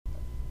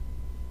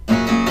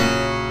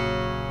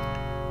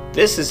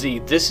This is the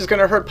This Is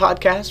Gonna Hurt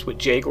podcast with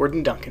Jay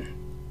Gordon Duncan.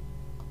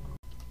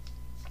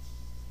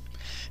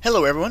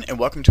 Hello everyone, and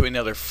welcome to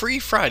another free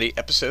Friday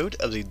episode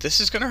of the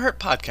This Is Gonna Hurt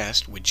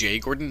podcast with Jay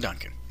Gordon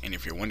Duncan. And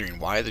if you're wondering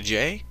why the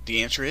J,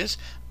 the answer is,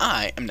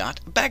 I am not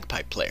a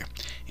bagpipe player.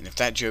 And if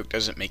that joke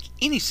doesn't make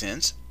any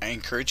sense, I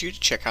encourage you to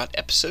check out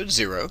episode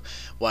 0,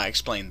 where I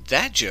explain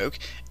that joke,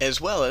 as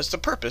well as the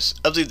purpose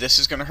of the This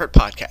Is Gonna Hurt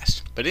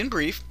podcast. But in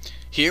brief,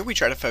 here we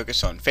try to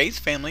focus on faith,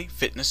 family,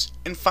 fitness,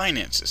 and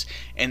finances.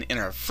 And in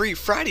our free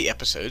Friday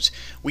episodes,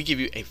 we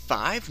give you a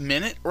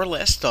 5-minute or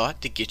less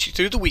thought to get you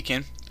through the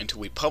weekend until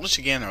we publish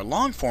again our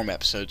long-form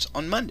episodes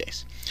on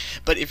Mondays.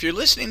 But if you're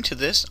listening to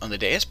this on the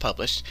day it's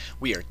published,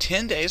 we are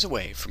 10 days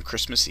away from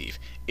Christmas Eve.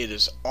 It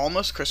is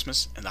almost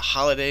Christmas, and the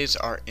holidays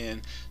are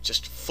in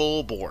just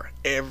full bore.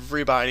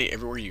 Everybody,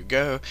 everywhere you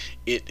go,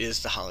 it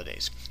is the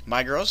holidays.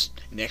 My girls,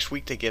 next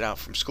week they get out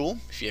from school.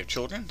 If you have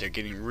children, they're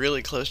getting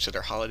really close to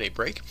their holiday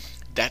break.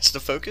 That's the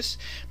focus.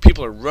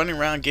 People are running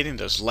around getting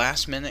those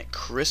last-minute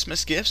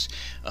Christmas gifts.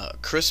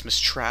 Christmas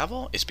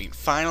travel is being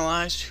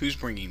finalized. Who's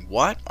bringing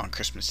what on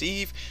Christmas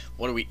Eve?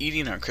 What are we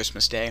eating on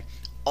Christmas Day?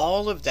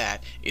 All of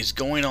that is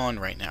going on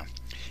right now.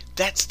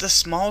 That's the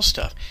small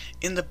stuff.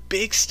 In the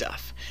big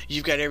stuff,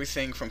 you've got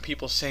everything from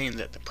people saying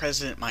that the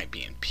president might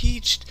be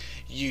impeached.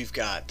 You've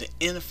got the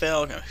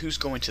NFL, who's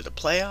going to the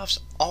playoffs.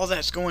 All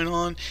that's going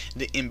on.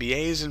 The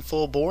NBA is in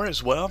full bore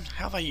as well.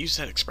 How have I used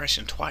that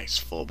expression twice?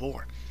 Full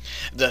bore.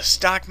 The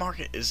stock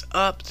market is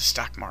up. The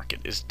stock market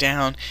is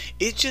down.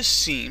 It just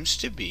seems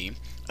to be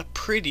a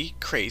pretty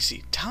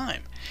crazy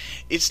time.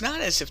 It's not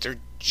as if they're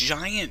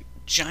giant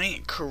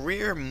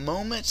career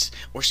moments,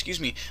 or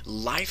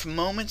life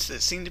moments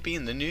that seem to be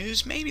in the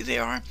news. Maybe they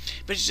are,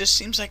 but it just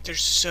seems like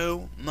there's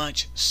so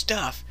much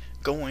stuff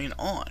going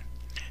on.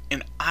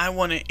 And I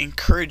want to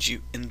encourage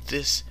you in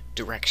this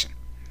direction.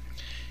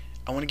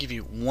 I want to give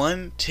you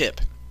one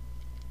tip,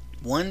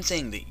 one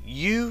thing that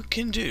you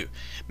can do,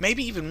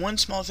 maybe even one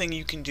small thing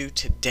you can do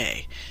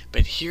today.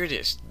 But here it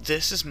is.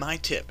 This is my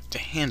tip to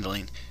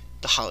handling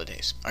the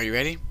holidays. Are you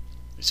ready?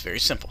 It's very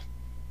simple.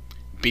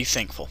 Be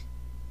thankful.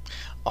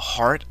 A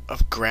heart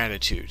of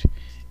gratitude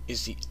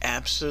is the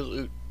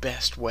absolute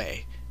best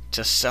way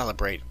to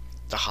celebrate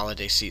the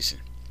holiday season.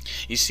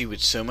 You see,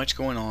 with so much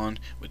going on,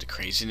 with the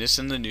craziness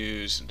in the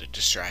news and the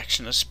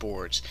distraction of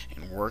sports,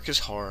 and work is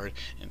hard,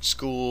 and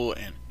school,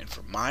 and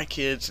for my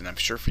kids, and I'm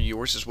sure for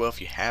yours as well if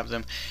you have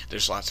them,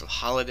 there's lots of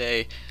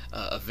holiday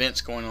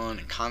events going on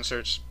and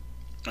concerts.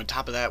 On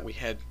top of that, we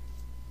had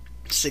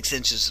 6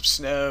 inches of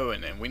snow,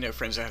 and we know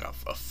friends that had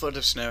a foot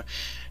of snow.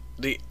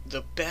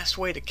 The best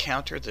way to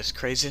counter this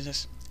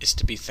craziness is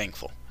to be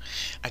thankful.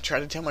 I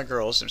try to tell my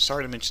girls, I'm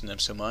sorry to mention them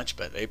so much,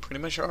 but they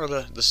pretty much are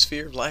the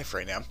sphere of life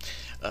right now.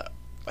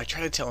 I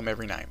try to tell them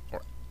every night,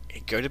 or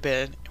hey, go to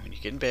bed, and when you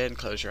get in bed and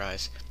close your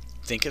eyes,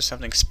 think of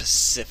something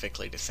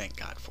specifically to thank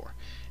God for.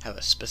 Have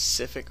a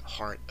specific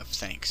heart of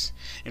thanks.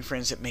 And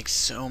friends, it makes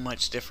so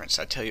much difference.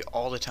 I tell you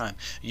all the time,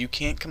 you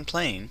can't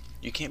complain,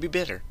 you can't be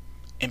bitter,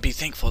 and be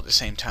thankful at the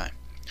same time.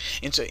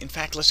 And so, in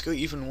fact, let's go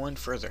even one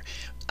further.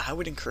 I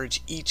would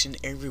encourage each and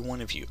every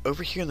one of you,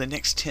 over here in the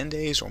next 10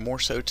 days or more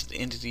so to the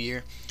end of the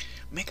year,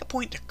 make a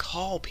point to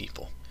call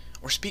people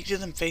or speak to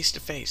them face to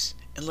face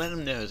and let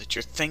them know that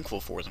you're thankful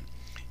for them.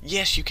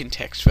 Yes, you can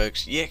text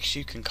folks. Yes,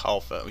 you can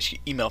call folks,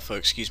 email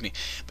folks,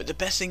 but the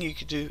best thing you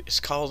could do is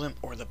call them,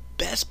 or the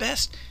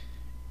best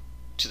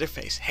to their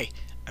face. Hey,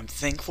 I'm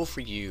thankful for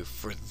you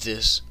for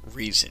this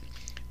reason.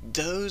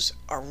 Those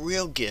are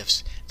real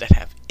gifts that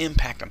have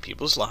impact on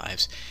people's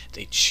lives.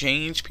 They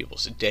change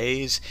people's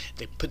days.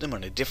 They put them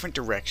on a different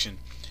direction.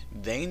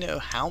 They know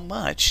how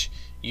much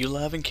you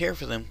love and care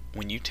for them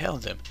when you tell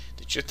them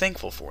that you're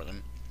thankful for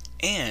them.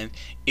 And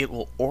it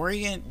will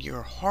orient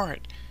your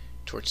heart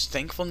towards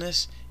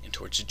thankfulness and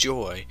towards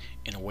joy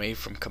and away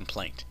from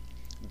complaint.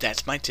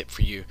 That's my tip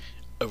for you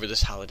over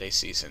this holiday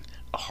season,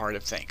 a heart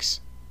of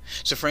thanks.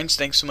 So friends,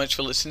 thanks so much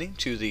for listening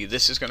to the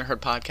This Is Gonna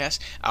Hurt podcast.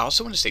 I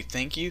also want to say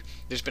thank you.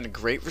 There's been a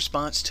great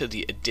response to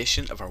the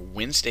addition of our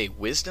Wednesday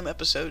Wisdom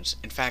episodes.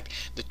 In fact,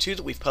 the 2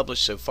 that we've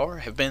published so far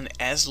have been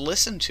as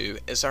listened to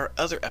as our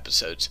other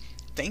episodes.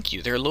 Thank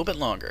you. They're a little bit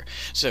longer.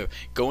 So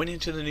going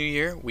into the new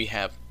year, we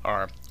have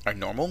our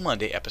normal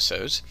Monday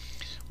episodes,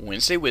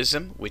 Wednesday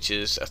Wisdom, which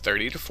is a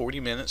 30 to 40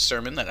 minute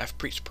sermon that I've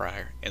preached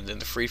prior, and then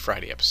the free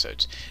Friday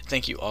episodes.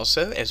 Thank you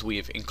also, as we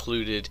have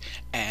included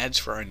ads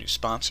for our new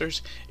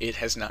sponsors. It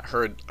has not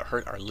hurt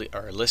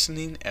our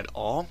listening at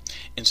all,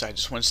 and so I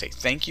just want to say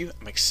thank you.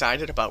 I'm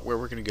excited about where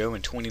we're going to go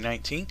in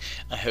 2019.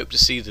 I hope to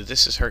see the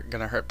This Is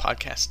Gonna Hurt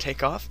podcast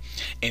take off,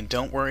 and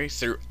don't worry,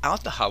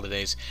 throughout the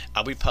holidays,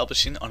 I'll be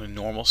publishing on a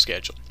normal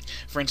schedule.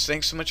 Friends,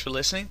 thanks so much for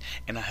listening,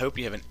 and I hope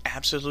you have an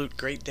absolute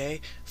great day.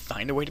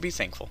 Find a way to be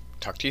thankful.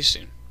 Talk to you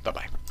soon.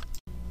 Bye-bye.